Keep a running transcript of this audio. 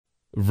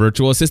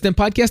Virtual Assistant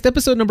Podcast,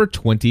 episode number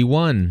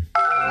 21.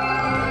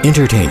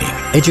 Entertaining,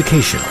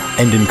 educational,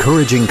 and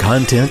encouraging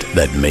content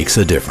that makes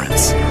a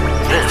difference.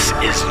 This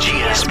is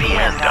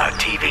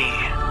GSPN.TV.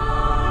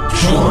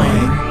 Join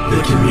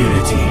the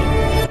community.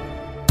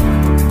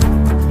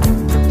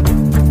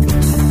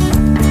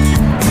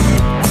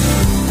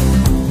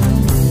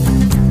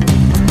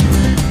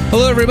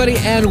 Hello, everybody,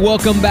 and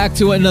welcome back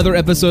to another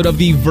episode of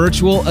the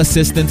Virtual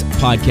Assistant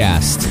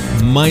Podcast.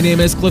 My name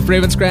is Cliff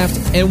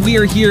Ravenscraft, and we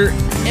are here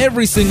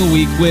every single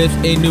week with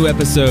a new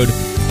episode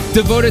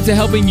devoted to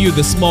helping you,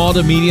 the small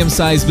to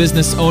medium-sized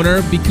business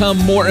owner, become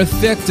more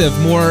effective,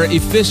 more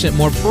efficient,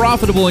 more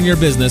profitable in your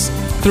business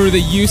through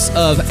the use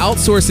of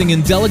outsourcing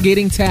and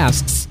delegating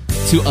tasks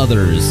to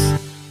others.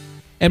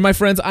 And my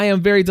friends, I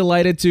am very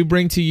delighted to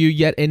bring to you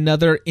yet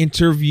another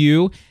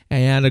interview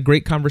and a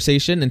great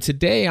conversation. And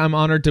today I'm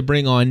honored to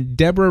bring on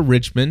Deborah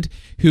Richmond,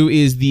 who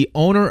is the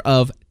owner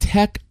of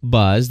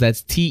TechBuzz.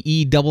 That's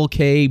TEKKBUZZ.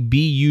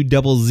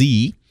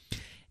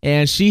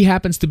 And she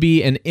happens to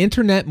be an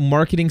internet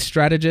marketing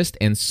strategist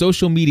and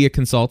social media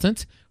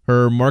consultant.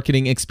 Her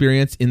marketing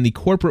experience in the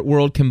corporate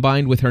world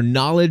combined with her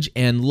knowledge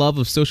and love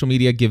of social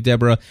media give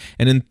Deborah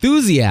an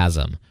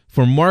enthusiasm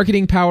for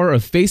marketing power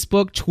of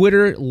Facebook,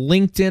 Twitter,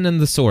 LinkedIn, and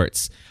the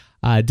sorts.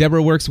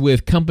 Deborah works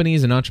with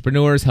companies and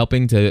entrepreneurs,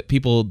 helping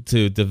people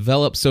to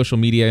develop social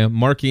media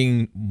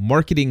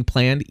marketing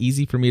plan.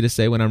 Easy for me to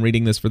say when I'm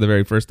reading this for the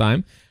very first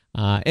time.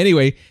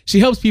 Anyway, she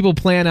helps people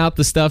plan out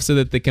the stuff so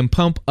that they can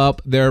pump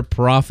up their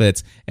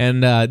profits.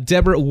 And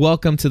Deborah,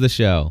 welcome to the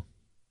show.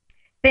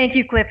 Thank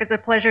you, Cliff. It's a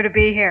pleasure to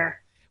be here.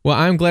 Well,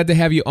 I'm glad to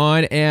have you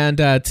on, and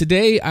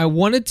today I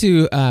wanted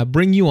to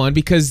bring you on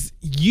because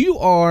you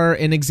are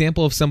an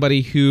example of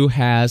somebody who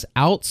has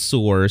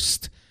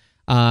outsourced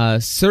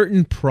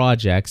certain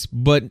projects,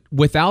 but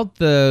without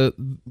the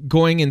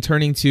going and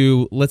turning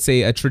to, let's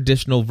say, a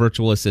traditional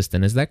virtual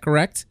assistant. Is that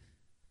correct?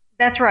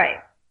 That's right.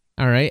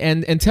 All right,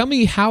 and tell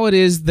me how it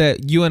is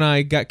that you and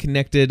I got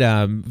connected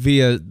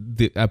via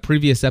a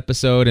previous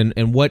episode,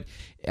 and what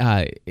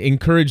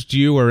encouraged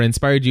you or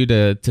inspired you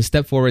to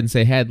step forward and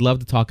say, hey, I'd love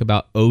to talk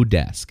about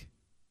Odesk.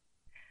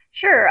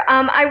 Sure.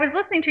 I was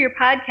listening to your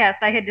podcast.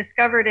 I had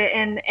discovered it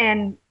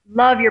and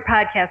love your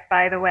podcast,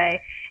 by the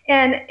way.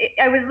 And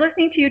I was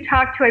listening to you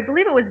talk to, I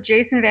believe it was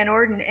Jason Van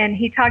Orden, and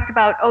he talked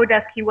about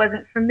Odesk. He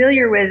wasn't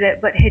familiar with it,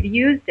 but had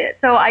used it.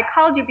 So I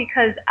called you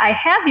because I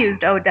have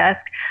used Odesk.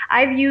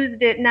 I've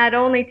used it not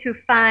only to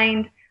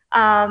find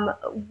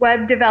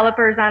web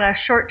developers on a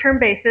short-term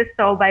basis,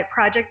 so by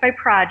project,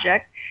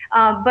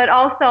 but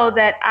also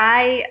that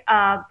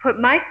I put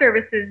my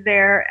services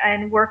there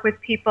and work with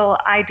people.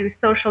 I do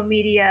social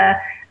media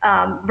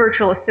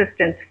virtual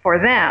assistants for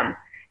them.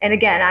 And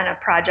again, on a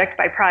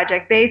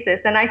project-by-project basis.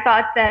 And I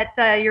thought that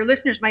your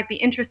listeners might be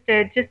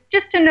interested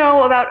just to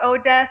know about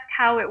Odesk,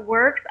 how it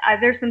works.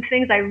 There's some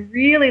things I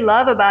really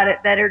love about it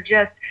that are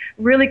just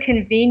really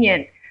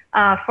convenient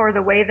for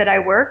the way that I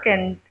work,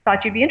 and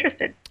thought you'd be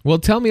interested. Well,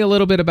 tell me a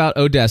little bit about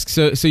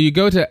Odesk. So you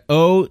go to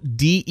odesk.com,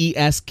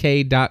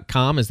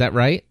 is that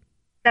right?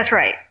 That's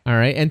right. All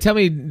right. And tell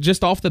me,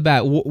 just off the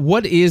bat,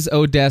 what is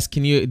Odesk?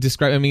 Can you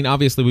describe? I mean,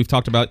 obviously, we've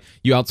talked about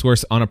you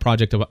outsource on a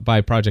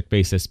project-by-project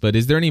basis, but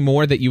is there any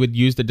more that you would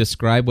use to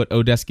describe what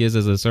Odesk is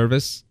as a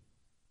service?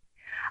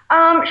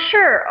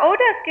 Sure.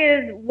 Odesk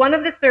is one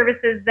of the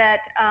services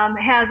that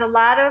has a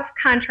lot of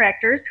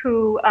contractors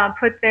who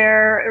put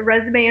their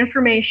resume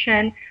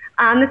information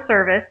on the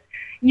service.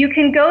 You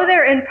can go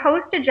there and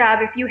post a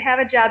job if you have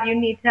a job you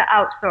need to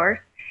outsource,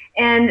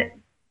 and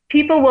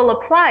people will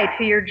apply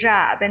to your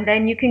job, and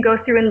then you can go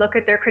through and look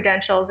at their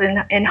credentials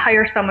and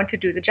hire someone to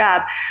do the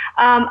job.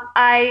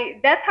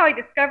 That's how I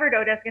discovered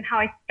Odesk and how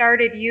I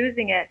started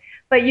using it.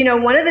 But,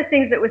 one of the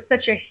things that was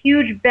such a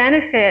huge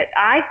benefit,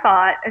 I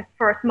thought,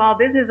 for a small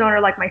business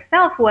owner like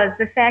myself, was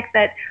the fact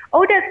that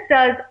Odesk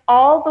does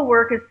all the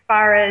work as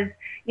far as,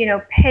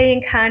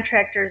 paying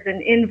contractors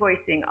and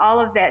invoicing,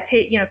 all of that,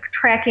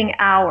 tracking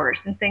hours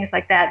and things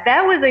like that.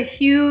 That was a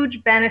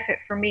huge benefit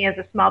for me as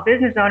a small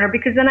business owner,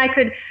 because then I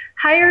could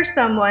hire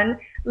someone,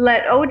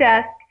 let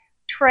Odesk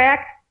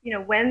track,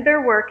 when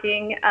they're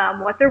working,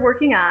 what they're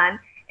working on,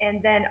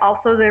 and then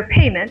also their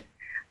payments.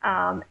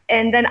 And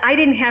then I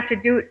didn't have to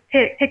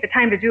take the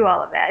time to do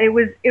all of that. It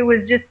was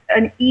just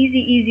an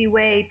easy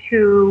way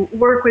to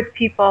work with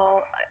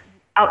people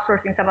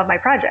outsourcing some of my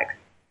projects.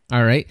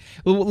 All right.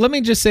 Well, let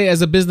me just say,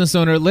 as a business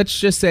owner, let's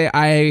just say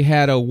I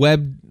had a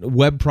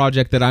web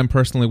project that I'm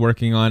personally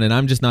working on, and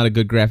I'm just not a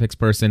good graphics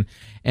person,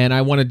 and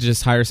I wanted to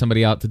just hire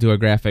somebody out to do a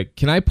graphic.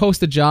 Can I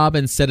post a job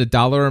and set a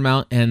dollar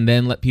amount and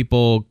then let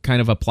people kind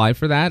of apply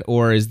for that,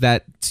 or is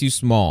that too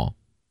small?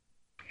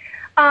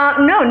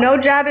 No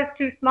job is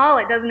too small.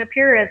 It doesn't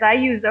appear as. I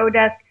use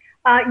Odesk.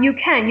 You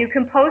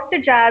can post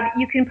a job.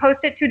 You can post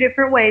it two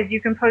different ways.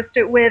 You can post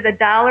it with a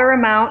dollar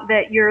amount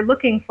that you're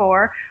looking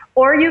for,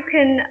 or you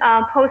can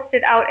post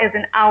it out as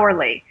an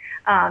hourly.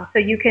 So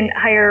you can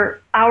hire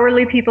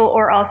hourly people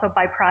or also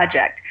by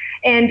project.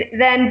 And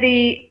then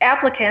the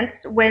applicants,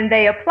 when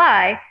they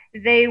apply,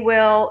 they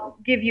will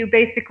give you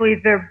basically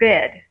their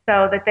bid.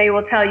 so that they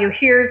will tell you,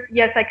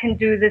 yes, I can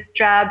do this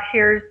job,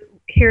 here's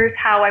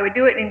how I would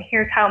do it, and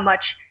here's how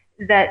much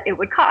that it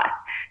would cost.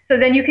 So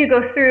then you can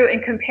go through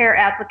and compare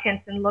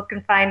applicants and look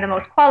and find the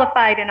most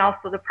qualified and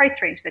also the price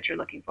range that you're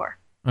looking for.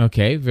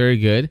 Okay, very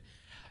good.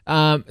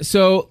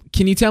 So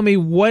can you tell me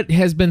what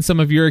has been some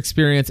of your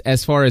experience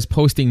as far as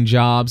posting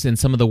jobs and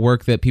some of the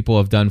work that people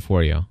have done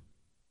for you?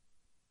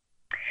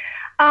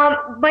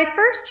 My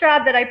first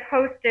job that I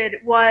posted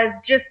was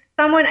just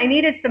I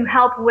needed some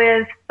help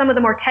with some of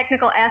the more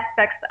technical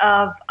aspects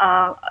of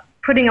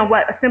putting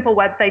a simple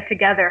website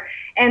together.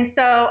 And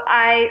so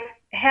I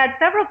had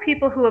several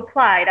people who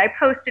applied. I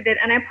posted it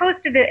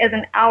as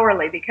an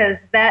hourly because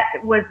that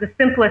was the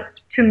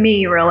simplest to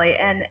me, really.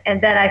 And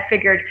then I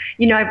figured,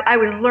 I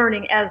was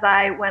learning as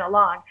I went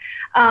along.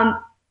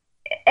 I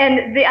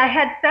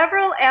had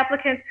several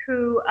applicants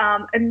who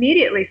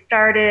immediately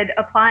started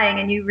applying,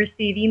 and you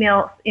receive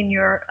emails in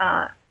your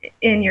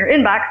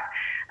inbox,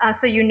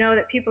 so you know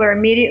that people are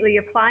immediately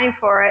applying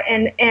for it.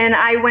 And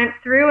I went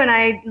through and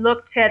I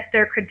looked at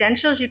their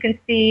credentials. You can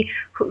see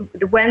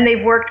when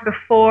they've worked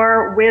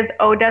before with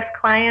Odesk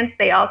clients.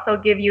 They also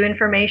give you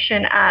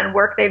information on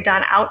work they've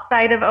done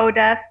outside of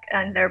Odesk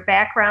and their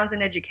backgrounds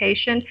in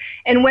education.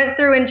 And went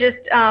through and just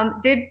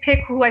did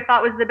pick who I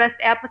thought was the best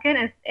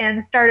applicant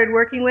and started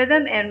working with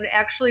them. And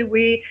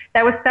actually,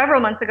 that was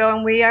several months ago,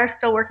 and we are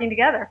still working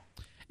together.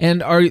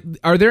 And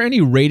are there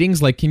any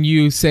ratings? Like, can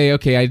you say,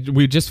 okay,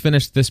 we just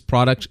finished this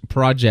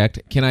project.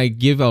 Can I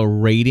give a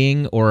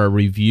rating or a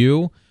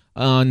review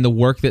on the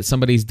work that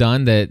somebody's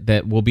done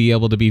that will be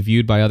able to be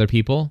viewed by other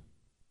people?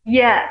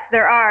 Yes,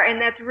 there are,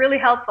 and that's really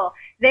helpful.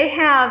 They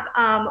have,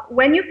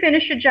 when you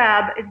finish a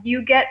job,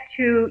 you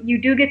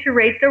do get to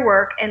rate their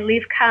work and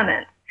leave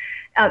comments.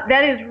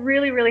 That is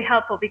really, really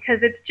helpful because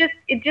it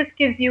just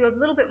gives you a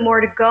little bit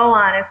more to go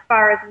on as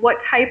far as what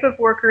type of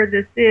worker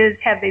this is.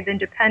 Have they been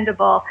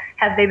dependable?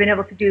 Have they been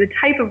able to do the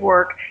type of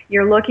work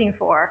you're looking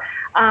for?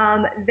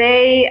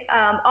 They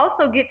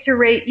also get to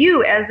rate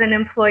you as an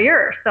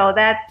employer, so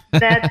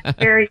that's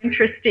very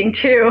interesting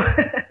too.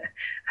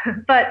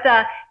 But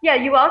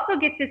you also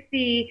get to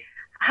see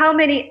how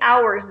many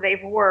hours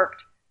they've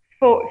worked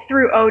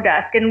through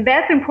Odesk, and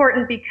that's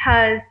important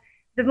because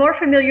the more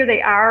familiar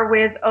they are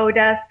with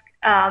Odesk,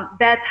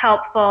 that's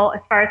helpful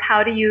as far as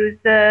how to use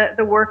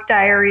the work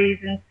diaries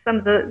and some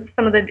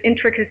of the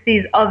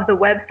intricacies of the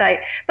website.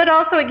 But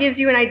also it gives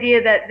you an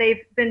idea that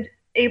they've been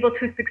able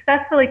to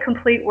successfully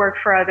complete work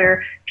for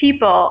other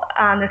people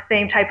on the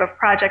same type of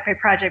project by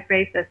project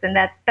basis, and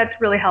that's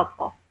really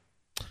helpful.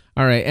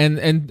 All right,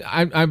 and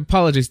I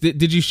apologize.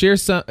 Did you share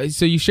some?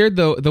 So you shared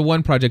the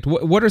one project.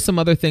 What are some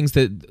other things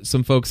that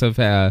some folks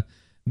have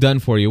done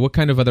for you? What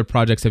kind of other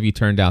projects have you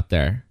turned out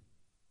there?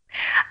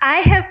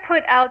 I have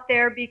put out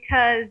there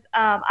because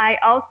I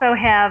also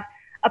have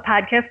a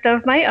podcast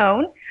of my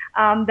own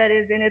that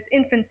is in its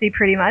infancy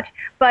pretty much.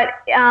 But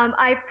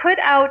I put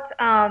out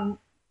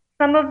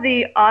some of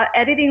the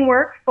editing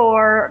work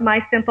for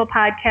my simple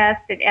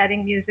podcast and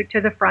adding music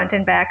to the front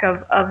and back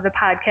of the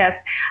podcast.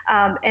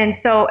 And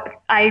so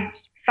I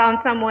found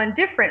someone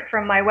different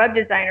from my web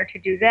designer to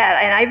do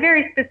that. And I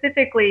very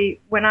specifically,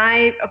 when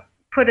I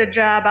put a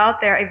job out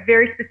there, I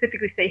very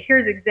specifically say,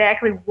 here's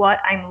exactly what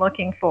I'm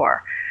looking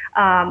for.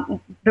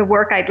 The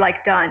work I'd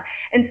like done.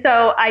 And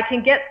so I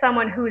can get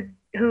someone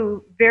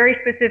who very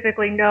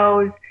specifically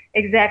knows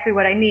exactly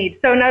what I need.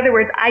 So in other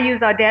words, I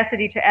use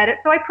Audacity to edit.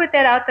 So I put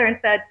that out there and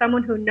said,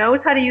 someone who knows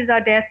how to use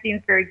Audacity and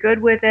is very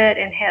good with it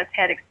and has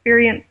had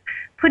experience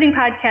putting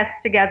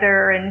podcasts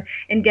together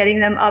and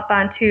getting them up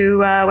onto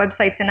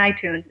websites and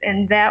iTunes.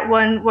 And that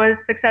one was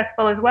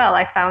successful as well.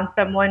 I found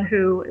someone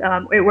who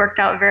it worked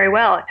out very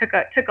well. It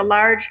took a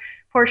large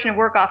portion of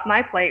work off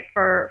my plate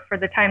for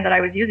the time that I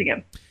was using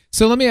him.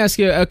 So let me ask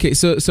you, okay,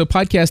 so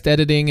podcast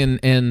editing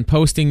and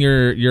posting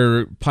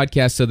your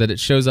podcast so that it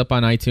shows up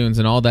on iTunes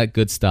and all that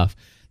good stuff.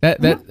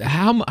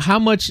 How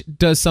much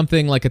does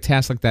something like a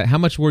task like that, how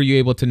much were you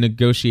able to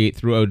negotiate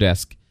through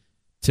Odesk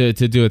to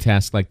do a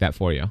task like that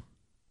for you?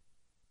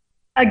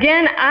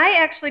 Again, I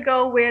actually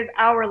go with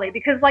hourly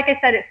because, like I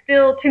said,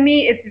 to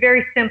me, it's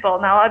very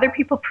simple. Now, other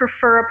people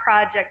prefer a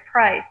project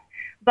price.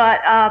 But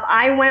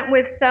I went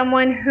with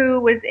someone who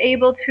was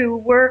able to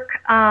work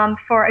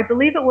for, I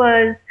believe it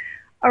was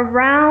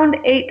around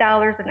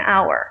 $8 an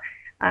hour.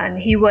 And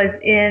he was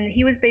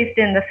based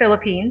in the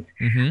Philippines,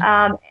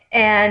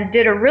 and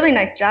did a really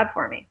nice job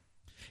for me.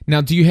 Now,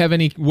 do you have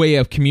any way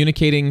of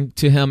communicating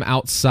to him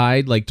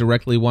outside, like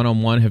directly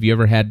one-on-one? Have you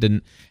ever had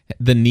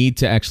the need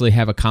to actually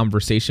have a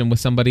conversation with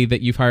somebody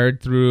that you've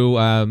hired through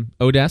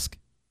Odesk?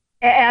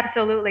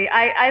 Absolutely.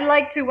 I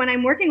like to, when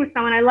I'm working with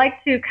someone, I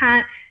like to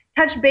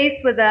touch base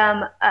with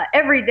them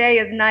every day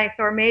is nice,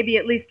 or maybe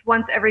at least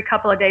once every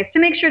couple of days, to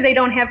make sure they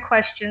don't have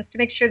questions, to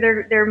make sure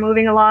they're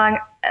moving along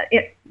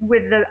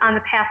on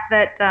the path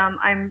that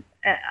I'm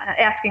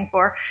asking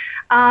for.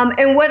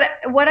 And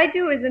what I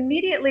do is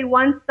immediately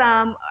once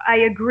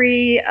I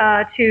agree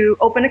to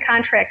open a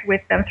contract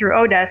with them through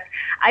Odesk,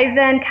 I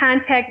then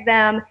contact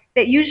them,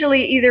 that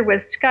usually either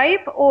with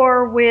Skype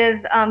or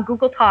with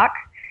Google Talk.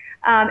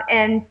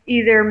 and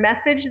either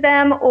message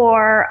them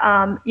or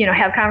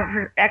have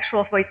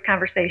actual voice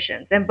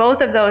conversations. And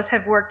both of those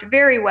have worked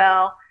very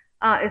well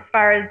as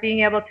far as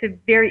being able to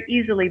very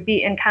easily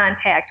be in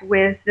contact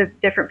with the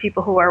different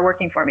people who are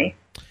working for me.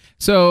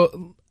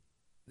 So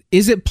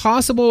is it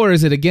possible, or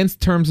is it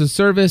against terms of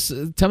service?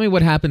 Tell me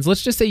what happens.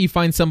 Let's just say you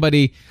find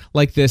somebody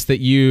like this that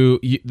you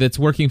that's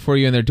working for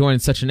you and they're doing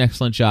such an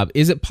excellent job.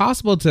 Is it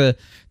possible to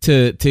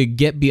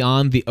get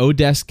beyond the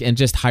Odesk and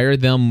just hire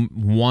them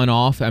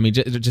one-off? I mean,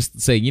 just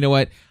say, you know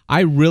what,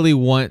 I really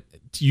want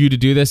you to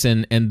do this,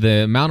 and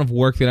the amount of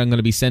work that I'm going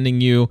to be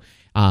sending you,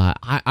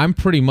 I'm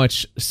pretty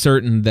much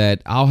certain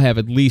that I'll have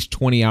at least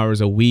 20 hours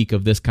a week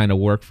of this kind of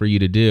work for you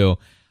to do.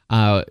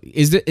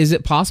 Is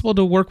it possible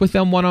to work with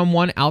them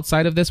one-on-one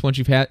outside of this once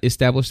you've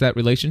established that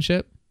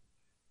relationship?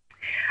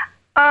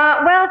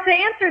 Well, to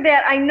answer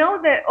that, I know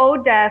that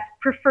Odesk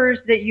prefers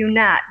that you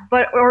not,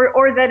 but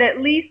or that at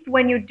least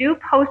when you do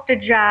post a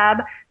job,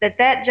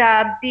 that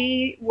job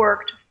be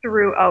worked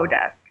through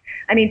Odesk.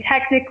 I mean,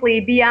 technically,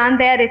 beyond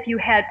that, if you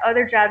had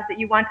other jobs that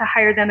you want to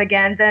hire them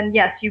again, then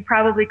yes, you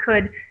probably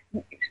could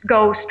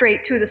go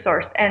straight to the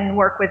source and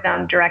work with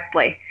them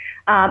directly.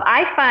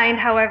 I find,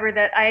 however,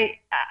 that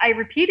I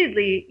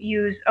repeatedly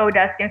use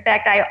Odesk. In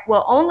fact, I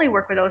will only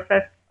work with those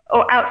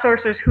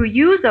outsourcers who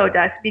use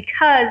Odesk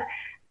because,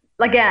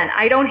 again,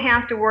 I don't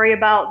have to worry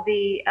about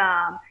the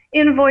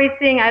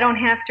invoicing. I don't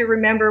have to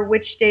remember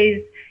which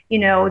days,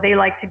 they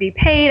like to be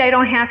paid. I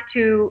don't have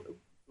to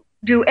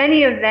do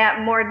any of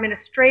that more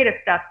administrative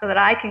stuff so that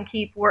I can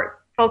keep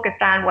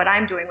focused on what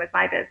I'm doing with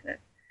my business.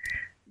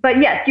 But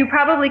yes, you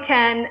probably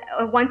can,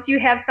 once you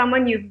have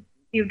someone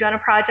you've done a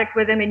project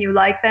with them and you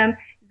like them,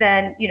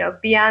 then,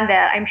 beyond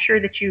that, I'm sure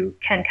that you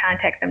can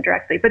contact them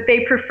directly. But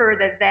they prefer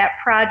that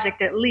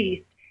project, at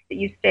least, that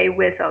you stay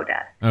with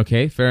Odesk.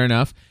 Okay, fair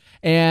enough.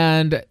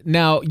 And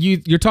now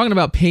you're talking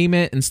about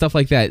payment and stuff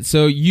like that.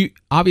 So you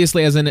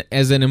obviously, as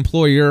an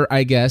employer,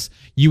 I guess,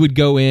 you would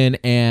go in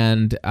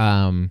and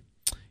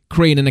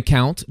create an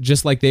account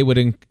just like they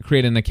would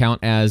create an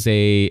account as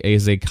a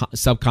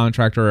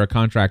subcontractor or a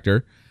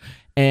contractor.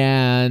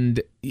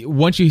 And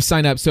once you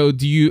sign up, so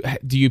do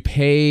you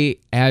pay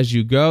as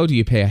you go? Do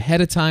you pay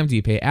ahead of time? Do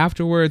you pay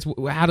afterwards?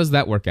 How does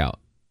that work out?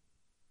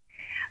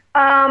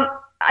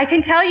 I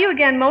can tell you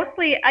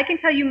mostly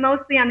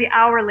on the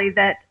hourly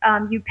that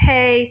you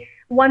pay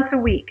once a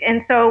week.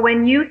 And so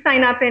when you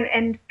sign up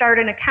and start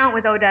an account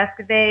with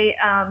Odesk, they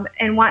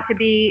and want to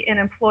be an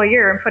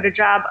employer and put a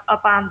job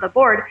up on the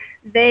board,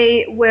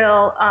 they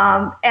will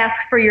ask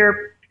for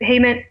your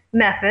payment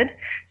method.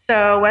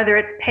 So whether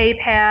it's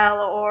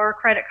PayPal or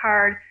credit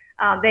card,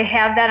 they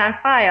have that on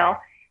file.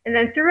 And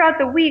then throughout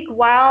the week,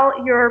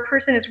 while your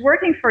person is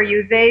working for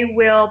you, they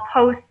will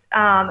post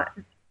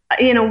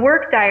in a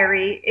work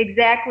diary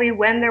exactly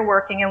when they're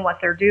working and what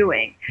they're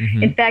doing.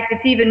 Mm-hmm. In fact,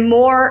 it's even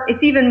more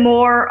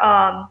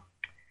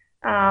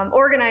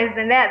organized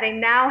than that. They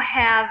now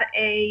have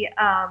a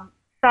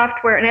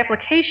software, an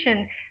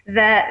application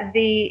that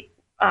the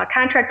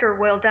contractor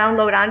will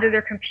download onto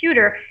their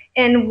computer,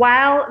 and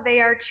while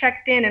they are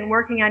checked in and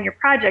working on your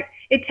project,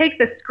 it takes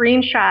a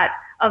screenshot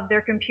of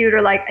their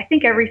computer, like I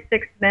think every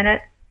 6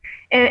 minutes.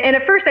 And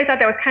at first I thought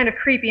that was kind of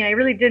creepy, and I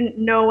really didn't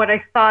know what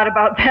I thought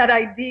about that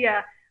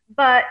idea.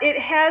 But it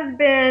has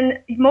been,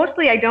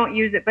 mostly I don't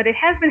use it, but it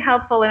has been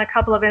helpful in a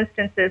couple of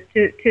instances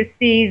to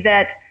see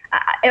that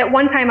at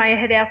one time I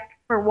had asked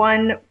for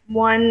one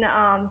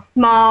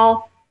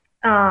small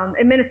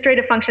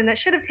administrative function that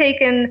should have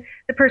taken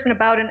the person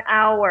about an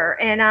hour,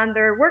 and on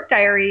their work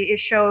diary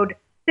it showed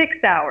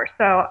 6 hours.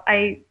 So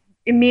I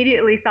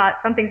immediately thought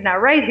something's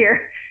not right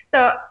here.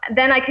 So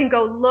then I can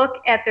go look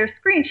at their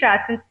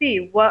screenshots and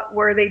see what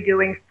were they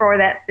doing for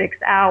that 6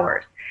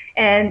 hours.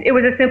 And it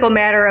was a simple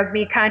matter of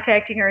me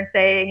contacting her and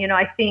saying,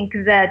 I think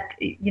that,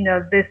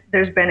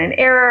 there's been an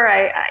error.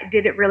 I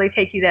did it really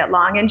take you that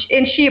long?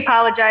 And she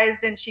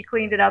apologized and she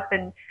cleaned it up,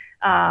 and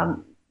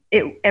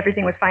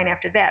everything was fine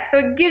after that. So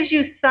it gives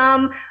you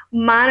some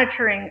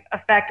monitoring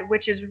effect,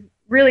 which is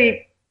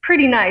really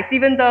pretty nice,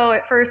 even though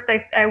at first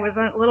I was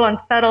a little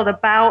unsettled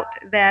about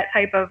that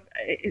type of,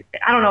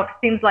 I don't know if it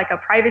seems like a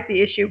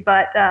privacy issue,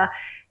 but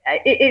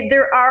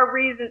there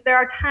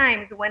are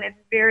times when it's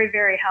very,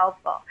 very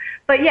helpful.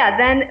 But yeah,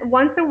 then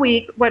once a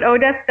week, what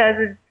Odesk does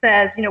is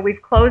says,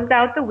 we've closed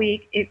out the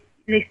week.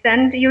 They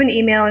send you an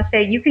email and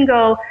say, you can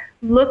go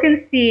look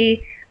and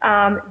see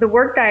the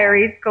work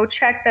diaries, go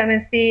check them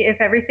and see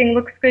if everything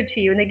looks good to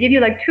you. And they give you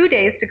like 2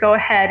 days to go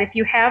ahead. If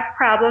you have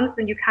problems,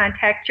 then you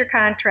contact your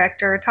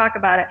contractor or talk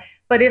about it.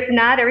 But if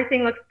not,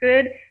 everything looks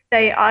good,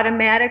 they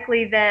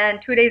automatically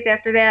then 2 days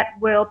after that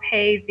will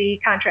pay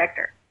the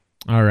contractor.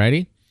 All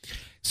righty.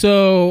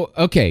 So,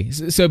 okay.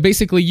 So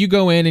basically you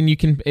go in and you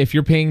can, if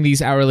you're paying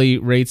these hourly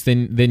rates,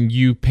 then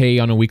you pay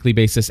on a weekly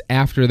basis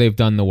after they've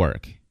done the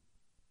work.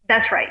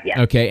 That's right.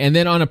 Yeah. Okay. And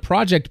then on a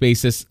project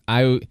basis,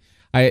 I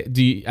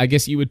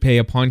guess you would pay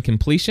upon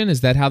completion.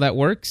 Is that how that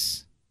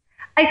works?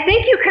 I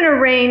think you can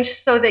arrange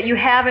so that you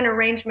have an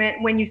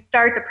arrangement when you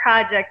start the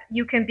project.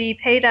 You can be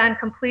paid on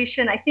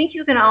completion. I think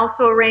you can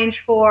also arrange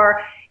for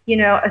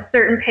a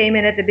certain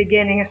payment at the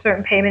beginning, a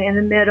certain payment in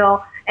the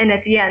middle, and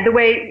at the end,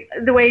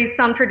 the way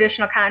some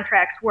traditional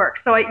contracts work.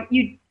 So I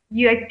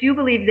do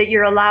believe that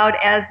you're allowed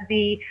as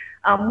the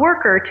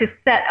worker to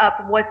set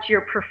up what's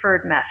your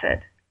preferred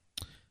method.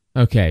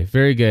 Okay,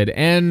 very good.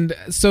 And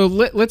so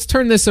let's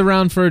turn this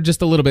around for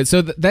just a little bit. So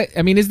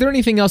is there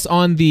anything else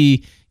on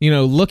the,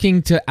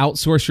 looking to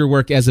outsource your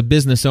work as a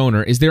business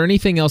owner? Is there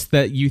anything else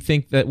that you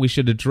think that we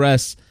should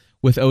address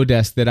with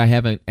Odesk that I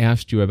haven't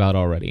asked you about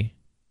already?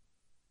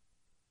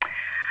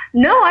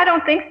 No, I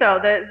don't think so.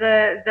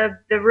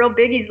 The real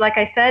biggies, like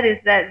I said, is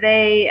that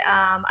they,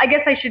 I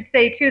guess I should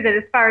say too, that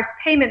as far as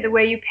payment, the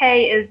way you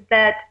pay is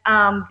that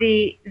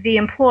the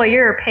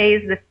employer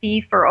pays the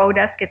fee for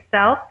Odesk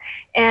itself,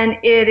 and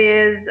it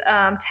is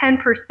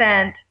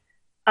 10%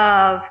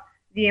 of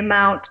the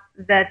amount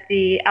that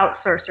the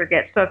outsourcer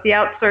gets. So if the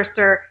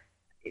outsourcer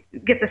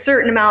gets a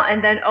certain amount,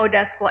 and then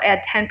Odesk will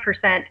add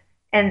 10%,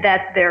 and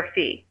that's their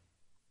fee.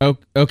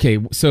 Okay,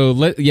 so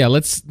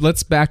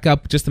let's back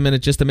up just a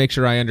minute just to make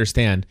sure I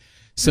understand.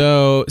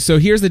 So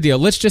here's the deal.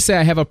 Let's just say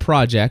I have a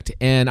project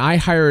and I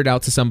hire it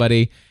out to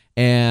somebody,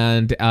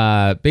 and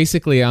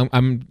basically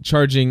I'm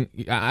charging.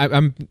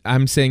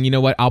 I'm saying, you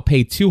know what? I'll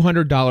pay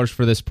 $200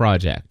 for this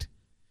project.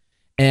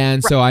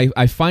 And so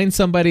I find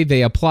somebody,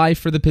 they apply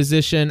for the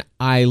position,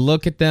 I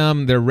look at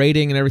them, their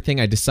rating and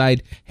everything, I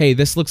decide, hey,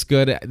 this looks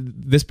good.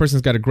 This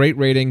person's got a great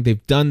rating.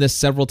 They've done this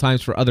several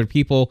times for other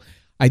people.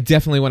 I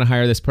definitely want to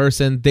hire this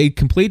person. They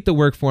complete the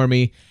work for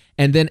me,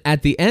 and then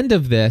at the end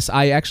of this,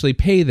 I actually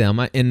pay them,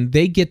 and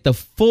they get the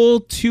full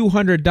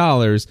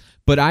 $200,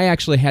 but I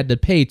actually had to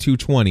pay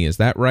 $220. Is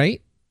that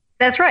right?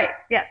 That's right,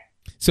 yes.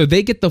 So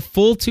they get the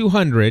full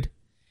 $200,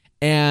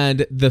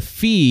 and the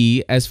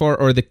fee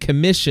or the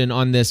commission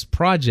on this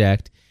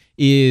project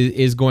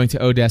is going to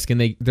Odesk,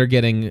 and they're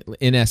getting,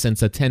 in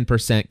essence, a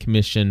 10%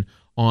 commission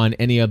on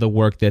any of the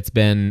work that's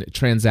been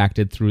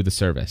transacted through the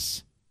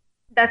service.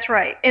 That's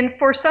right. And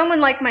for someone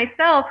like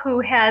myself who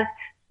has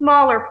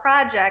smaller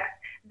projects,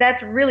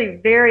 that's really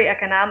very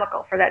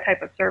economical for that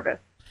type of service.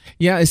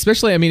 Yeah,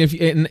 especially,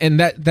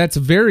 that's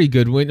very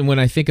good when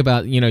I think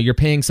about, you're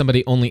paying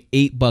somebody only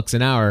 $8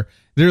 an hour.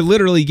 They're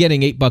literally getting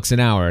 $8 an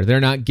hour.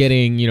 They're not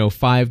getting,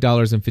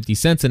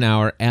 $5.50 an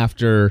hour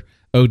after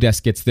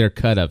Odesk gets their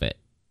cut of it.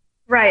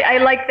 Right. I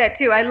like that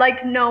too. I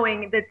like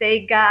knowing that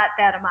they got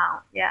that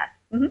amount. Yeah.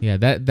 Mm-hmm. Yeah,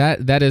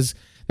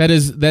 that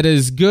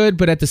is good,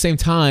 but at the same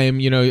time,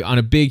 on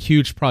a big,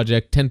 huge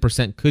project,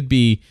 10% could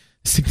be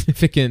a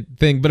significant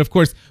thing. But of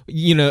course,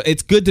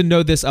 it's good to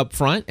know this up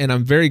front, and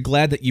I'm very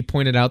glad that you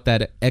pointed out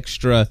that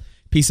extra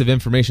piece of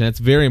information. That's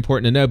very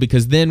important to know,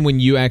 because then when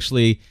you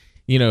actually,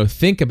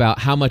 think about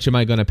how much am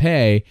I going to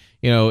pay,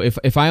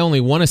 if I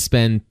only want to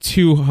spend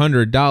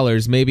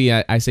 $200, maybe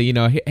I say,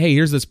 hey,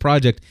 here's this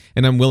project,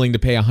 and I'm willing to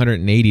pay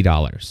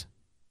 $180.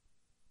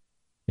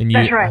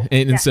 That's right.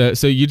 And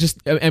so you just,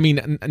 that's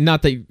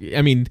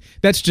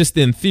just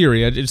in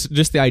theory. It's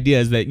just the idea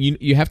is that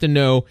you have to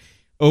know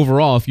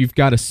overall, if you've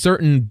got a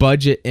certain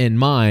budget in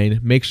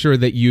mind, make sure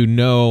that you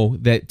know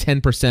that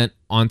 10%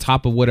 on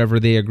top of whatever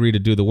they agree to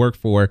do the work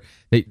for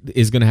that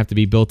is going to have to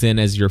be built in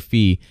as your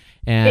fee.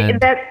 And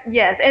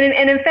yes.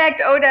 And in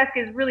fact, Odesk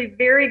is really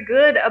very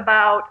good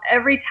about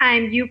every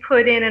time you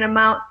put in an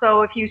amount.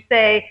 So if you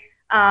say,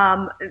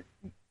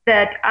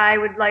 that I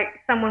would like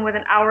someone with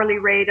an hourly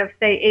rate of,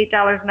 say,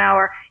 $8 an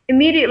hour,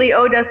 immediately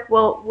Odesk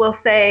will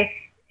say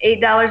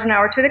 $8 an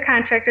hour to the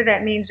contractor.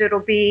 That means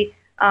it'll be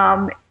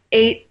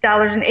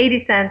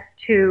 $8.80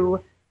 to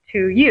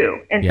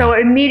you. And so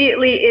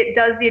immediately it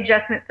does the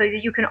adjustment so that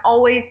you can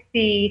always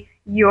see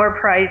your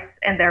price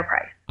and their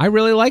price. I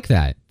really like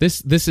that.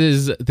 This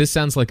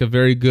sounds like a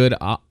very good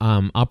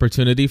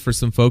opportunity for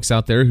some folks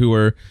out there who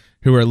are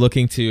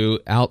looking to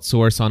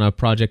outsource on a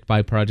project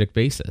by project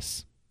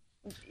basis.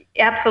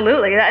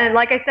 Absolutely. And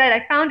like I said,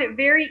 I found it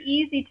very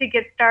easy to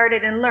get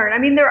started and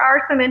learn. There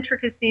are some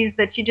intricacies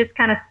that you just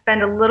kind of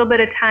spend a little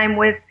bit of time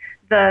with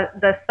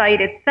the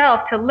site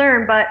itself to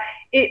learn, but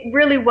it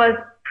really was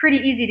pretty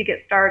easy to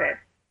get started.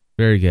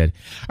 Very good.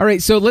 All right,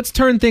 so let's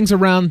turn things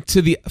around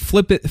to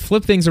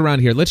flip things around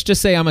here. Let's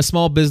just say I'm a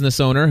small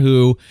business owner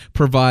who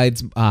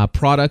provides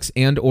products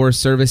and or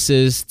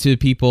services to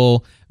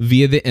people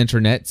via the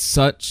internet,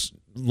 such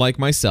like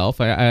myself.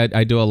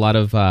 I do a lot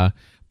of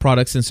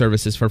products and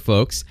services for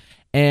folks.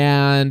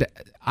 And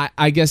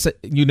I guess,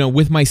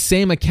 with my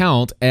same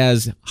account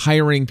as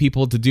hiring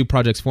people to do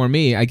projects for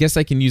me, I guess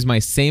I can use my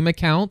same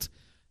account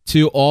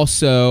to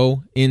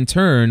also, in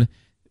turn,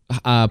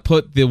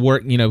 put the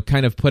work,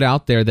 kind of put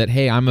out there that,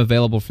 hey, I'm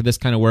available for this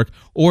kind of work,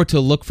 or to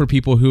look for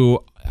people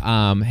who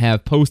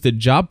have posted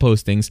job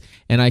postings,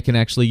 and I can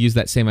actually use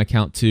that same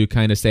account to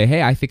kind of say,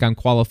 hey, I think I'm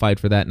qualified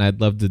for that, and I'd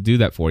love to do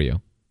that for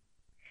you.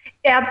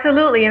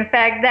 Absolutely. In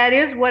fact, that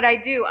is what I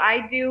do.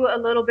 I do a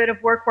little bit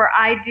of work where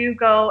I do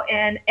go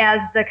and, as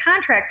the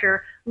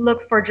contractor,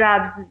 look for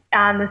jobs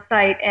on the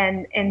site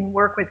and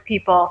work with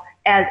people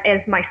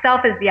as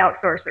myself as the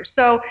outsourcer.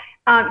 So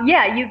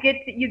yeah, you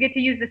get to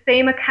use the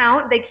same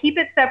account. They keep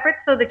it separate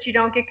so that you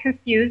don't get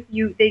confused.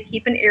 They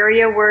keep an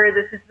area where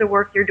this is the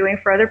work you're doing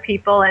for other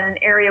people, and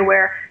an area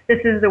where this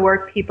is the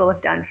work people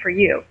have done for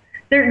you.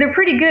 They're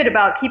pretty good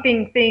about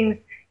keeping things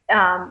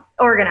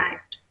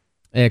organized.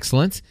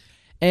 Excellent.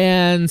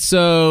 And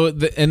so,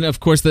 and of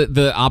course,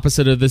 the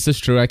opposite of this is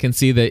true. I can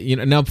see that,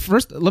 now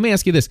first, let me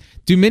ask you this.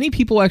 Do many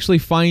people actually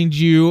find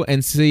you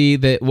and see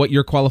that what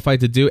you're qualified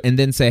to do and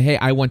then say, hey,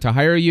 I want to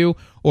hire you?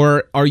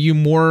 Or are you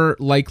more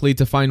likely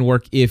to find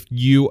work if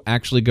you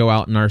actually go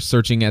out and are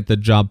searching at the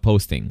job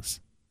postings?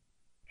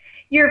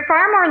 You're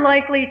far more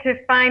likely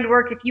to find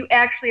work if you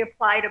actually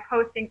apply to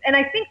postings. And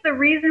I think the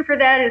reason for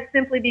that is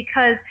simply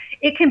because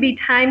it can be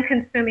time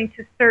consuming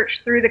to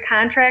search through the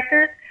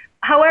contractors.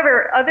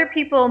 However, other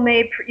people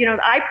may,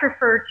 I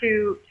prefer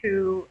to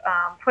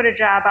put a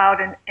job out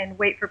and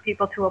wait for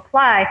people to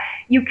apply.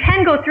 You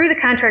can go through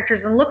the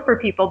contractors and look for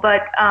people,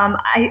 but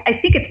I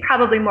think it's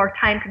probably more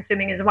time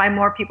consuming is why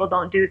more people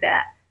don't do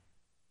that.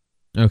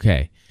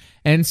 Okay.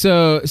 And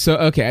so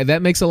okay,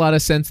 that makes a lot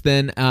of sense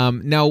then.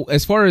 Now,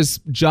 as far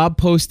as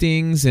job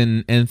postings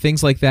and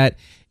things like that,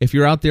 if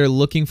you're out there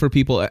looking for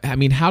people, I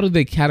mean, how do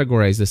they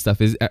categorize this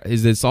stuff? Is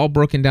this all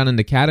broken down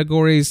into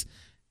categories?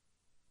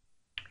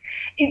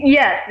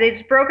 Yes,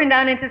 it's broken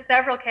down into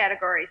several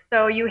categories.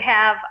 So you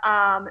have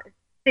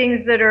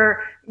things that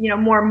are,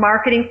 more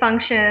marketing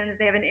functions.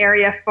 They have an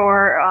area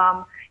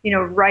for,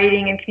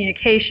 writing and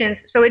communications.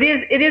 So it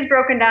is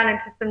broken down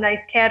into some nice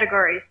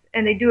categories,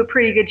 and they do a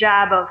pretty good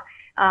job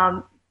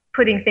of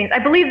putting things. I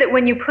believe that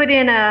when you put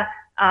in a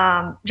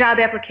job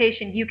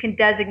application, you can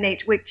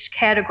designate which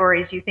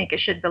categories you think it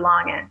should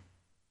belong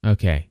in.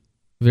 Okay,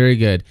 very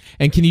good.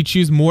 And can you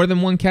choose more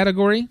than one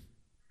category?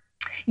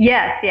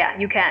 Yes, yeah,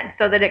 you can,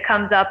 so that it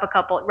comes up a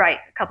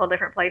couple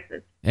different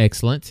places.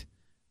 Excellent.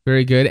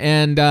 Very good.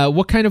 And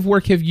what kind of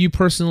work have you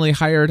personally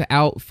hired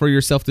out for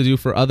yourself to do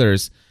for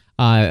others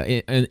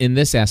in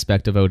this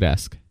aspect of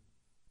Odesk?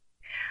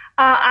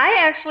 I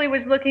actually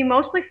was looking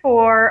mostly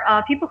for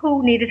people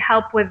who needed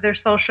help with their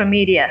social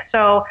media.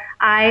 So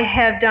I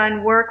have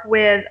done work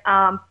with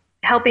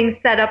helping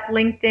set up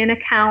LinkedIn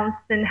accounts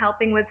and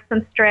helping with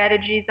some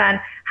strategies on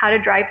how to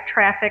drive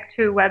traffic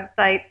to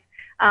websites.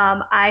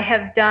 I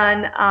have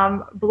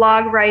done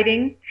blog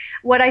writing.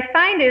 What I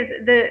find is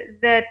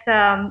that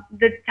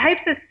the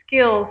types of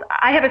skills,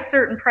 I have a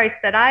certain price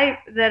that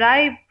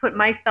I put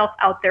myself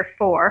out there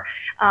for,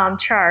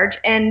 charge.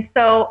 And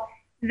so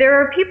there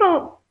are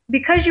people,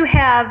 because you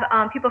have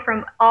people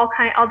from all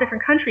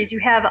different countries, you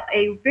have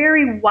a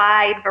very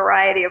wide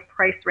variety of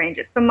price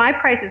ranges. So my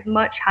price is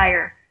much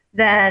higher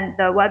than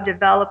the web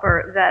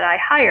developer that I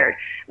hired.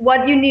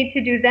 What you need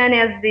to do then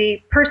as the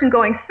person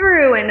going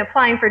through and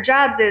applying for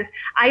jobs is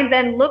I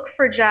then look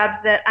for jobs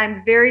that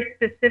I'm very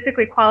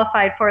specifically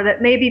qualified for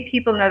that maybe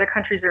people in other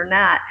countries are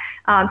not.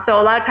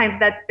 So a lot of times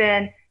that's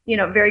been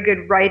very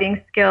good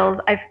writing skills.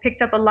 I've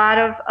picked up a lot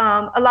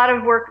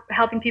of work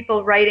helping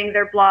people writing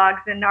their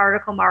blogs and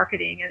article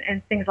marketing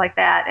and things like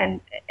that,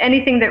 and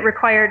anything that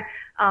required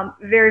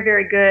very,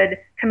 very good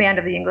command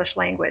of the English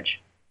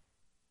language.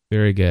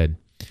 Very good.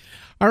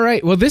 All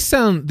right. Well, this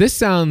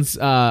sounds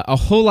a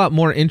whole lot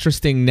more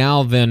interesting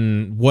now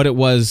than what it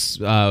was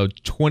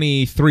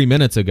 23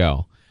 minutes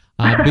ago.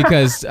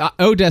 Because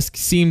Odesk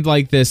seemed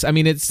like this. I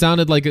mean, it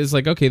sounded like it's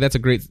like, okay,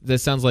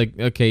 that sounds like,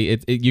 okay,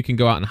 you can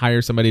go out and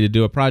hire somebody to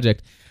do a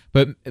project.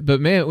 But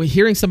man,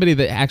 hearing somebody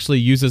that actually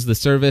uses the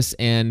service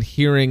and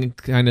hearing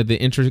kind of the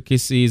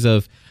intricacies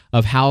of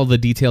how the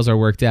details are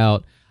worked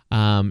out,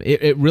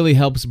 it really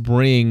helps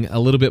bring a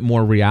little bit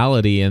more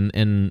reality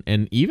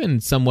and even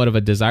somewhat of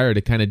a desire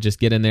to kind of just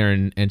get in there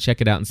and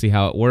check it out and see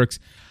how it works.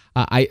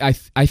 I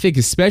think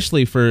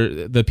especially for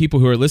the people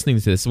who are listening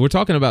to this, we're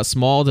talking about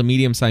small to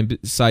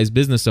medium-sized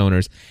business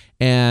owners,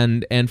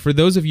 and for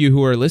those of you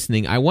who are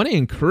listening, I want to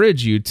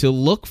encourage you to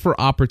look for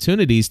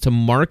opportunities to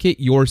market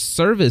your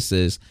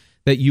services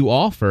that you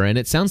offer. And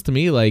it sounds to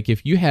me like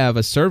if you have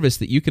a service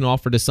that you can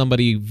offer to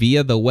somebody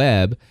via the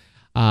web,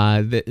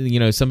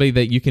 somebody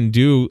that you can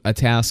do a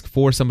task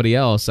for somebody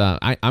else.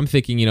 I'm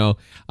thinking,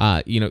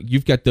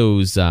 you've got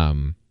those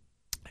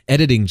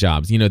editing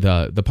jobs,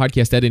 the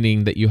podcast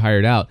editing that you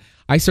hired out.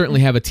 I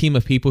certainly have a team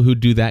of people who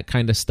do that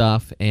kind of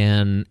stuff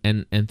and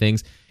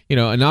things,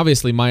 and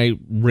obviously my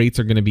rates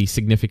are going to be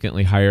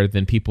significantly higher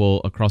than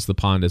people across the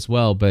pond as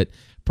well. But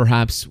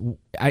perhaps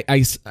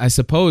I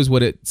suppose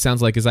what it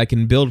sounds like is I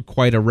can build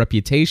quite a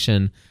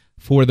reputation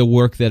for the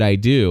work that I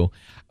do.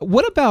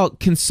 What about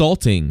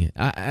consulting?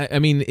 I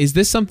mean, is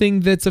this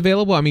something that's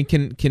available? I mean,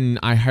 can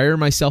I hire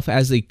myself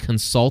as a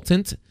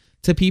consultant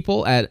to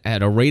people at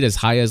a rate as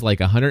high as like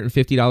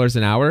 $150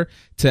 an hour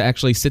to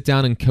actually sit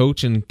down and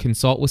coach and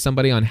consult with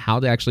somebody on how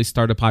to actually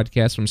start a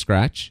podcast from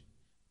scratch?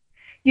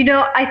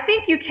 I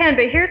think you can,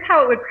 but here's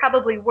how it would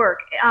probably work.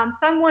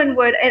 Someone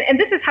would, and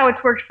this is how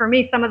it's worked for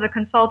me, some of the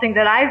consulting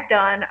that I've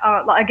done,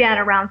 again,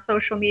 around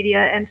social media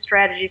and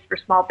strategies for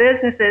small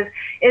businesses,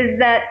 is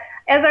that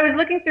as I was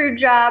looking through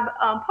job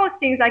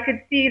postings, I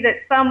could see that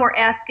some were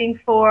asking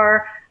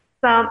for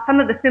some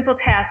of the simple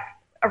tasks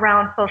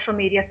around social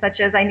media, such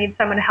as I need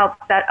someone to help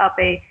set up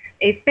a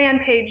fan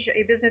page,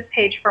 a business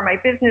page for my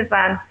business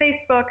on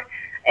Facebook.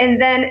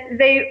 And then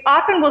they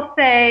often will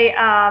say,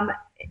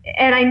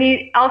 and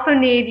I also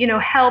need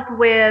help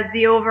with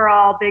the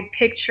overall big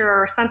picture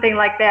or something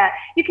like that.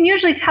 You can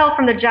usually tell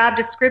from the job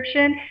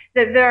description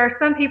that there are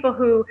some people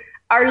who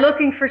are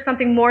looking for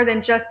something more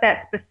than just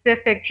that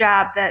specific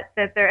job that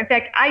they're. In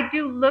fact, I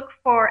do look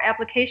for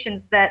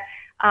applications that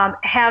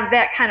have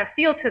that kind of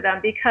feel to them,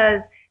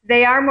 because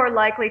they are more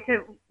likely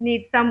to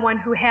need someone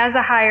who has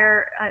a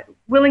higher,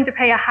 willing to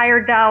pay a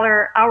higher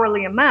dollar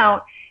hourly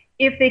amount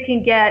if they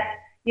can get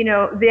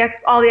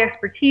all the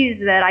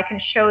expertise that I can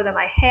show them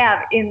I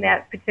have in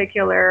that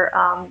particular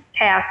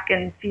task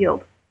and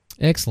field.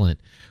 Excellent.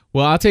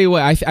 Well, I'll tell you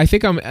what, I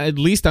think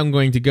I'm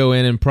going to go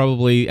in and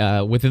probably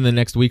within the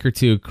next week or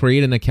two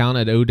create an account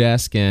at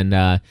Odesk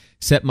and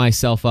set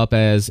myself up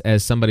as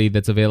somebody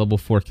that's available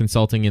for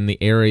consulting in the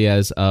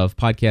areas of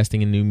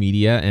podcasting and new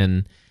media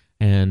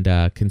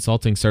and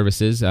consulting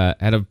services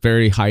at a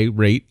very high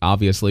rate,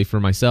 obviously, for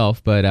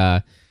myself,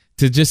 but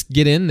to just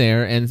get in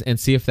there and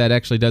see if that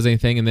actually does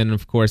anything. And then,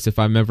 of course, if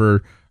I'm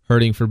ever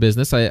hurting for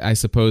business, I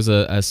suppose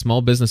a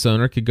small business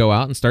owner could go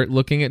out and start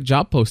looking at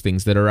job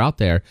postings that are out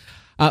there.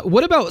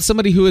 What about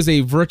somebody who is a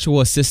virtual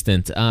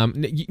assistant?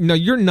 No,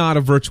 you're not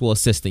a virtual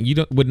assistant.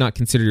 You would not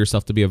consider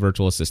yourself to be a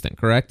virtual assistant,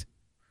 correct?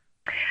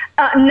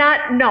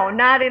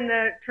 Not in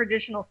the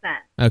traditional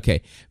sense.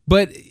 Okay.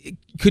 But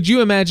could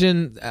you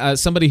imagine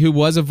somebody who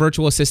was a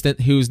virtual assistant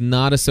who's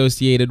not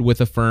associated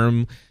with a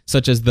firm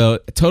such as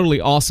the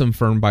totally awesome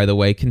firm, by the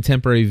way,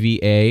 Contemporary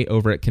VA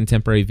over at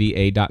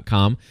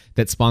contemporaryva.com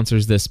that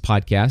sponsors this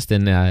podcast.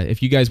 And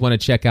if you guys want to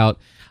check out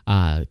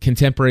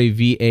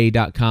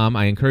contemporaryva.com,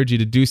 I encourage you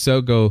to do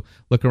so. Go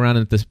look around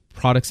at the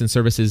products and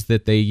services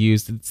that they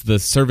use. It's the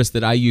service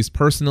that I use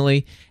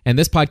personally, and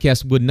this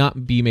podcast would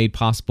not be made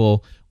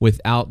possible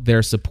without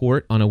their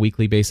support on a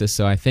weekly basis,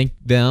 so I thank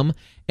them.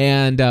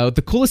 And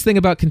the coolest thing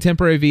about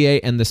Contemporary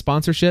VA and the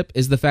sponsorship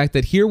is the fact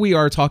that here we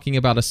are talking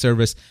about a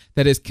service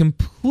that is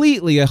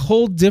completely a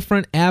whole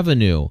different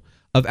avenue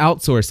of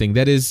outsourcing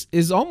that is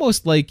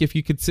almost like, if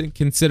you could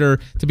consider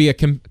to be a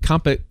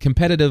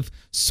competitive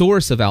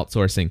source of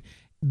outsourcing.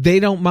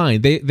 They don't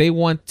mind. They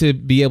want to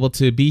be able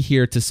to be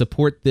here to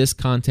support this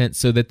content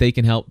so that they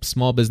can help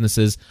small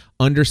businesses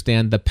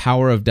understand the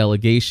power of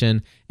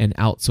delegation and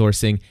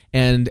outsourcing.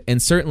 And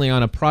certainly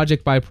on a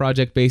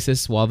project-by-project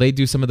basis, while they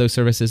do some of those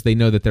services, they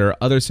know that there are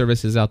other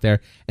services out there,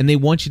 and they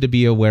want you to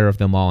be aware of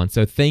them all. And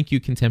so thank you,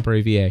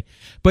 Contemporary VA.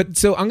 But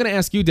so I'm going to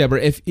ask you,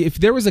 Deborah, if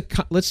there was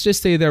let's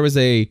just say there was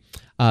a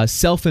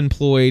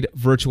self-employed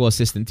virtual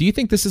assistant, do you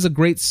think this is a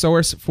great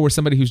source for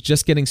somebody who's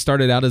just getting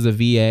started out as a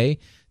VA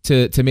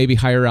to maybe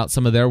hire out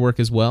some of their work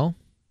as well?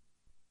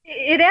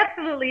 It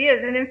absolutely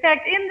is. And in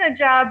fact, in the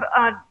job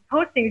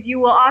postings,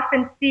 you will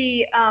often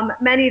see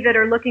many that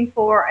are looking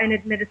for an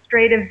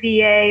administrative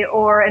VA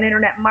or an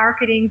internet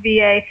marketing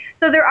VA.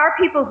 So there are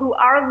people who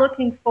are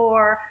looking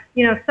for,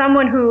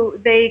 someone who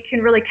they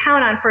can really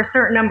count on for a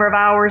certain number of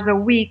hours a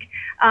week.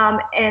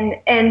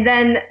 And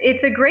then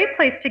it's a great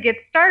place to get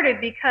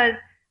started, because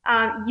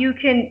you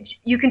can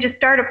just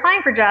start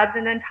applying for jobs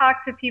and then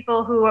talk to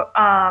people who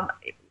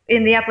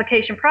in the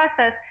application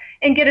process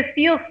and get a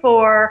feel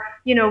for,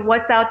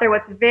 what's out there,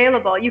 what's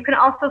available. You can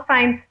also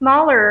find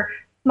smaller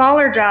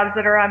jobs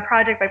that are on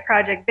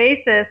project-by-project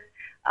basis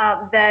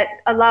that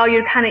allow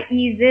you to kind of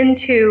ease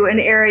into an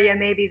area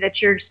maybe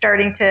that you're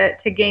starting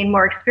to gain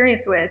more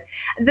experience with.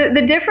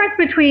 The difference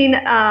between,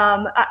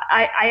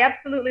 I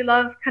absolutely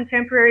love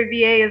Contemporary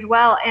VA as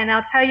well, and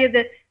I'll tell you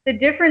that the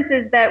difference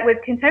is that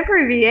with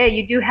Contemporary VA,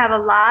 you do have a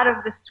lot of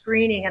the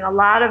screening and a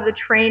lot of the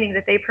training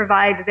that they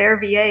provide to their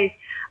VAs.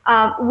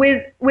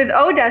 With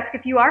Odesk,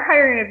 if you are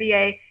hiring a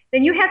VA,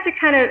 then you have to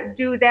kind of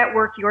do that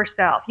work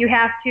yourself. You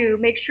have to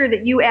make sure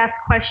that you ask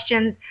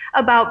questions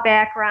about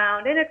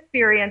background and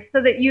experience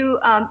so that you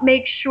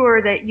make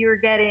sure that you're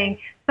getting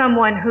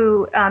someone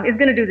who is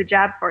going to do the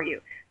job for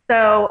you.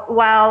 So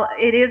while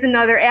it is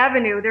another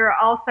avenue, there are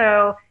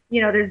also,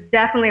 there's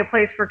definitely a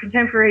place for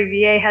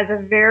Contemporary VA has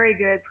a very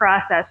good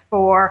process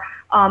for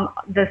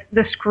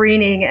the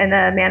screening and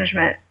the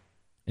management.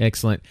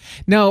 Excellent.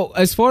 Now,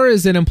 as far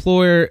as an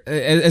employer,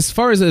 as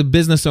far as a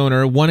business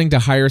owner wanting to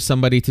hire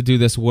somebody to do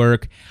this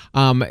work,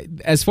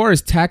 as far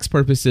as tax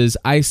purposes,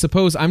 I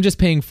suppose I'm just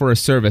paying for a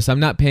service. I'm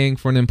not paying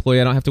for an employee.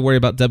 I don't have to worry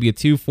about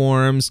W-2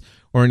 forms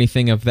or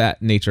anything of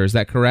that nature. Is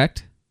that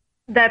correct?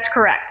 That's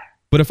correct.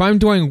 But if I'm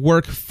doing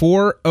work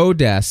for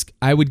Odesk,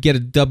 I would get a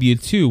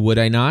W-2, would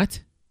I not?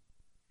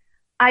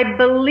 I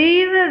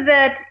believe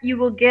that you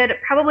will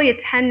get probably a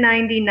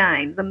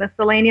 1099, the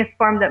miscellaneous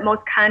form that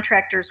most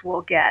contractors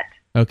will get.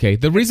 Okay.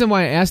 The reason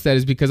why I asked that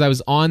is because I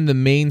was on the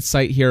main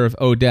site here of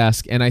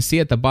Odesk, and I see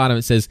at the bottom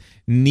it says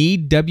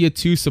 "Need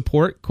W-2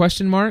 support?" ?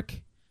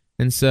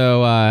 And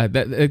so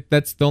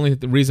that's the only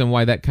reason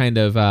why that kind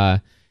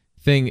of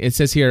thing. It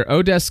says here,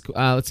 Odesk,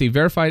 let's see,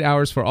 verified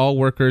hours for all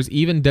workers,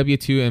 even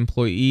W-2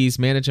 employees,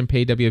 manage and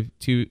pay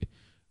W-2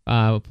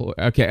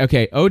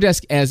 Okay.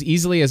 Odesk as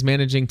easily as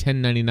managing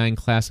 1099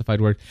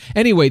 classified work.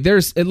 Anyway,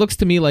 it looks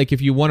to me like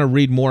if you want to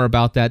read more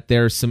about that,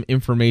 there's some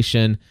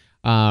information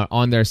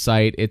on their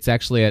site. It's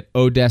actually at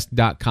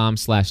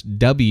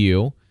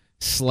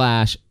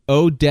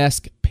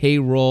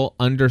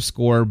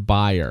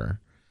odesk.com/w/odeskpayroll_buyer.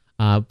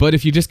 But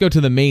if you just go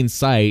to the main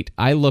site,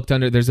 I looked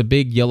under, there's a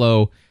big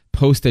yellow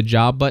post a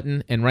job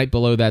button, and right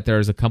below that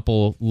there's a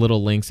couple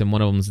little links, and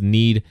one of them's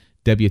need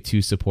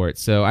W-2 support.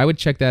 So I would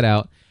check that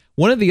out.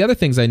 One of the other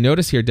things I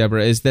noticed here,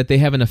 Deborah, is that they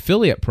have an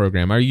affiliate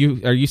program. Are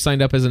you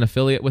signed up as an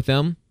affiliate with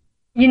them?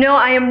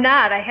 I am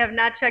not. I have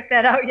not checked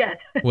that out yet.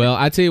 Well,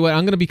 I tell you what,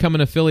 I'm going to become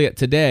an affiliate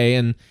today,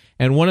 and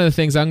one of the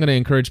things I'm going to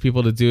encourage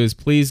people to do is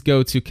please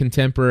go to go to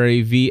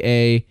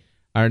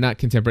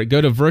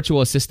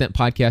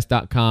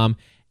virtualassistantpodcast.com,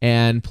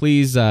 and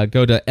please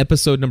go to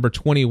episode number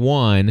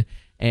 21.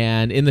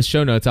 And in the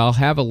show notes, I'll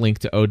have a link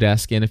to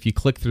Odesk. And if you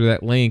click through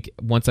that link,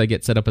 once I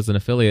get set up as an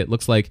affiliate, it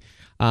looks like,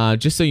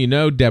 just so you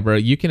know, Deborah,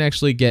 you can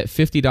actually get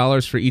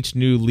 $50 for each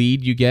new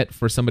lead you get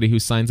for somebody who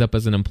signs up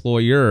as an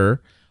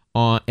employer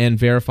and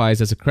verifies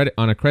as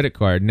on a credit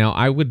card. Now,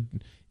 I would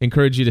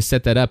encourage you to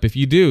set that up. If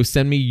you do,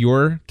 send me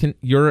your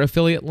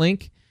affiliate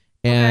link,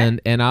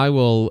 and I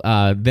will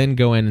then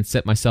go in and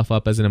set myself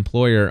up as an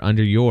employer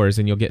under yours,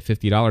 and you'll get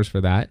 $50 for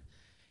that.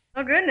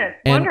 Oh, goodness.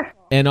 Wonderful.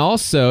 And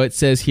also, it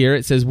says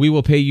we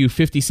will pay you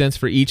 50 cents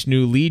for each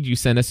new lead you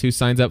send us who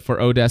signs up for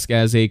Odesk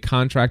as a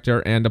contractor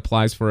and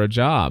applies for a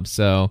job.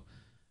 So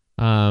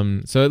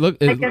I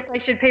guess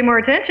I should pay more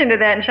attention to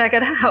that and check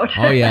it out.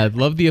 Oh, yeah. I'd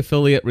love the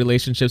affiliate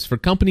relationships for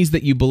companies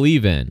that you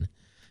believe in.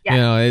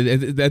 Yeah.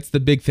 That's the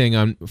big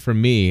thing for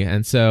me.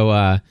 And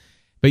so,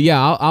 but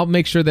yeah, I'll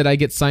make sure that I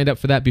get signed up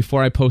for that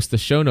before I post the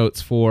show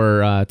notes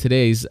for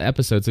today's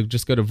episode. So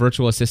just go to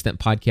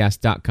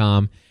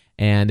virtualassistantpodcast.com.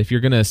 And if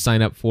you're going to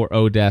sign up for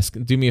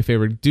Odesk, do me a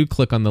favor, do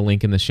click on the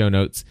link in the show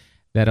notes.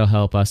 That'll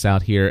help us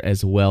out here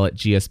as well at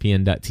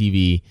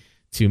gspn.tv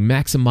to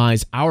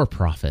maximize our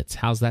profits.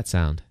 How's that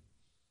sound?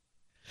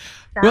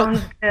 Sounds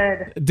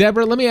good.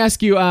 Deborah, let me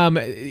ask you,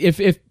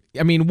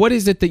 what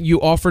is it that you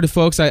offer to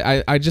folks?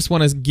 I just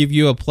want to give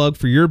you a plug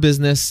for your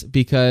business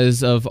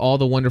because of all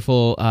the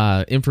wonderful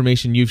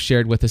information you've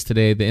shared with us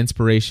today, the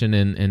inspiration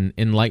and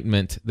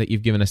enlightenment that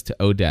you've given us to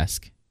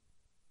Odesk.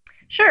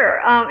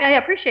 Sure. I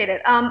appreciate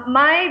it.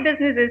 My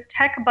business is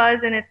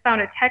TechBuzz, and it's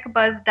found at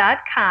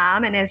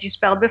techbuzz.com. And as you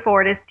spelled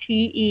before, it is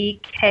TEKKBUZZ.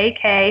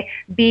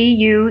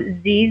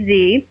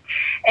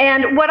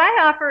 And what I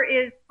offer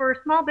is for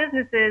small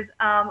businesses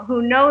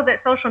who know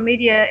that social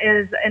media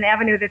is an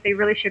avenue that they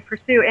really should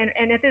pursue.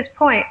 And at this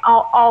point,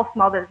 all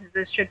small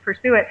businesses should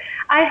pursue it.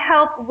 I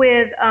help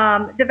with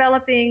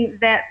developing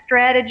that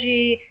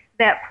strategy,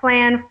 that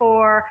plan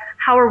for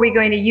how are we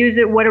going to use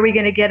it, what are we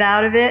going to get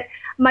out of it.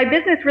 My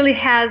business really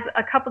has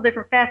a couple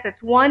different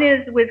facets. One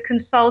is with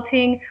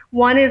consulting.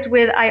 One is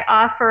I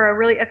offer a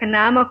really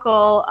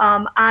economical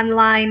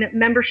online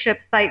membership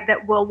site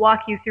that will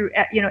walk you through,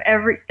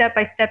 every step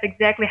by step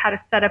exactly how to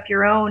set up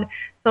your own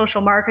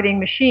social marketing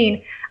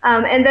machine.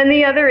 And then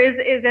the other is,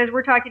 as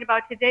we're talking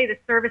about today, the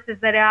services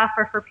that I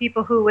offer for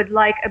people who would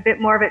like a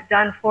bit more of it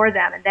done for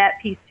them and that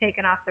piece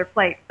taken off their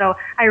plate. So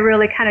I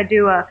really kind of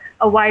do a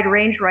wide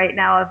range right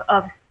now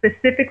of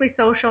specifically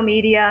social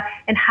media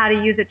and how to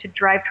use it to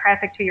drive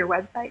traffic to your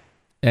website.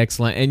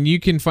 Excellent. And you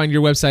can find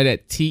your website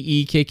at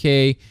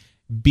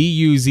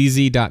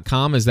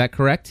tekkbuzz.com. Is that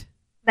correct?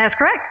 That's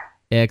correct.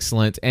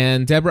 Excellent.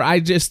 And Deborah,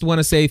 I just want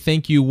to say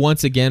thank you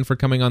once again for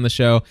coming on the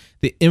show.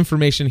 The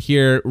information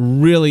here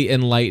really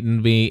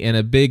enlightened me in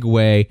a big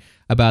way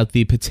about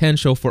the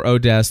potential for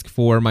Odesk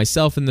for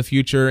myself in the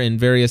future in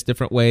various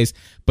different ways.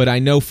 But I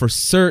know for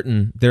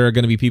certain there are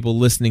going to be people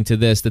listening to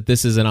this that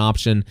this is an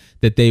option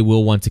that they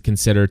will want to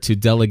consider to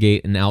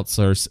delegate and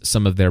outsource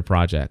some of their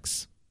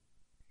projects.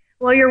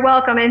 Well, you're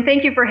welcome, and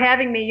thank you for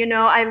having me.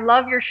 I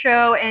love your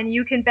show, and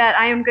you can bet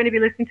I am going to be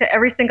listening to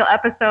every single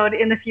episode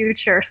in the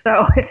future,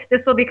 so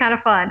this will be kind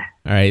of fun.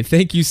 All right.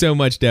 Thank you so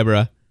much,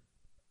 Deborah.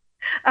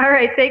 All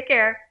right. Take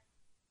care.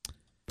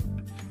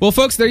 Well,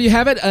 folks, there you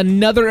have it.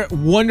 Another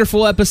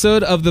wonderful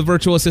episode of the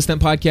Virtual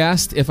Assistant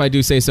Podcast, if I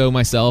do say so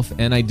myself,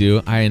 and I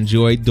do. I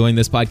enjoy doing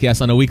this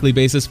podcast on a weekly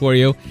basis for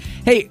you.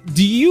 Hey,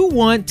 do you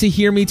want to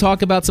hear me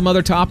talk about some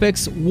other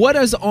topics? What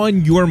is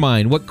on your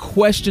mind? What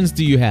questions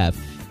do you have?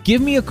 Give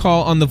me a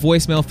call on the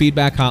voicemail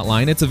feedback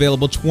hotline. It's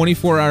available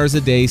 24 hours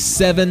a day,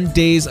 7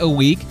 days a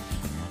week.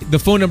 The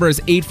phone number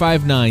is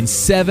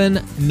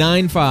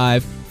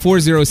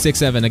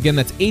 859-795-4067. Again,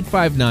 that's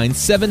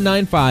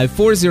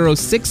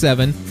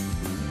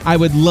 859-795-4067. I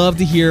would love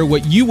to hear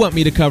what you want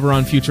me to cover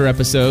on future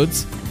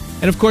episodes.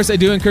 And of course, I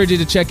do encourage you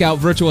to check out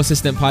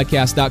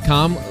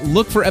virtualassistantpodcast.com.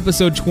 Look for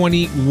episode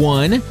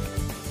 21.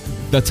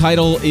 The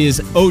title is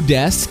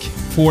Odesk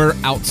for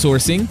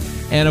outsourcing.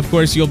 And of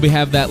course, you'll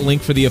have that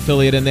link for the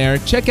affiliate in there.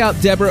 Check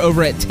out Deborah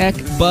over at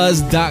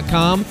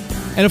techbuzz.com.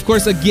 And of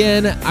course,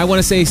 again, I want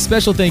to say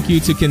special thank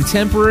you to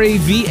Contemporary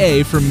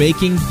VA for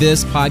making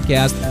this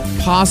podcast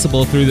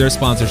possible through their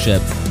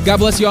sponsorship. God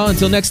bless you all.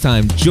 Until next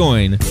time,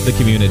 join the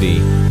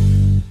community.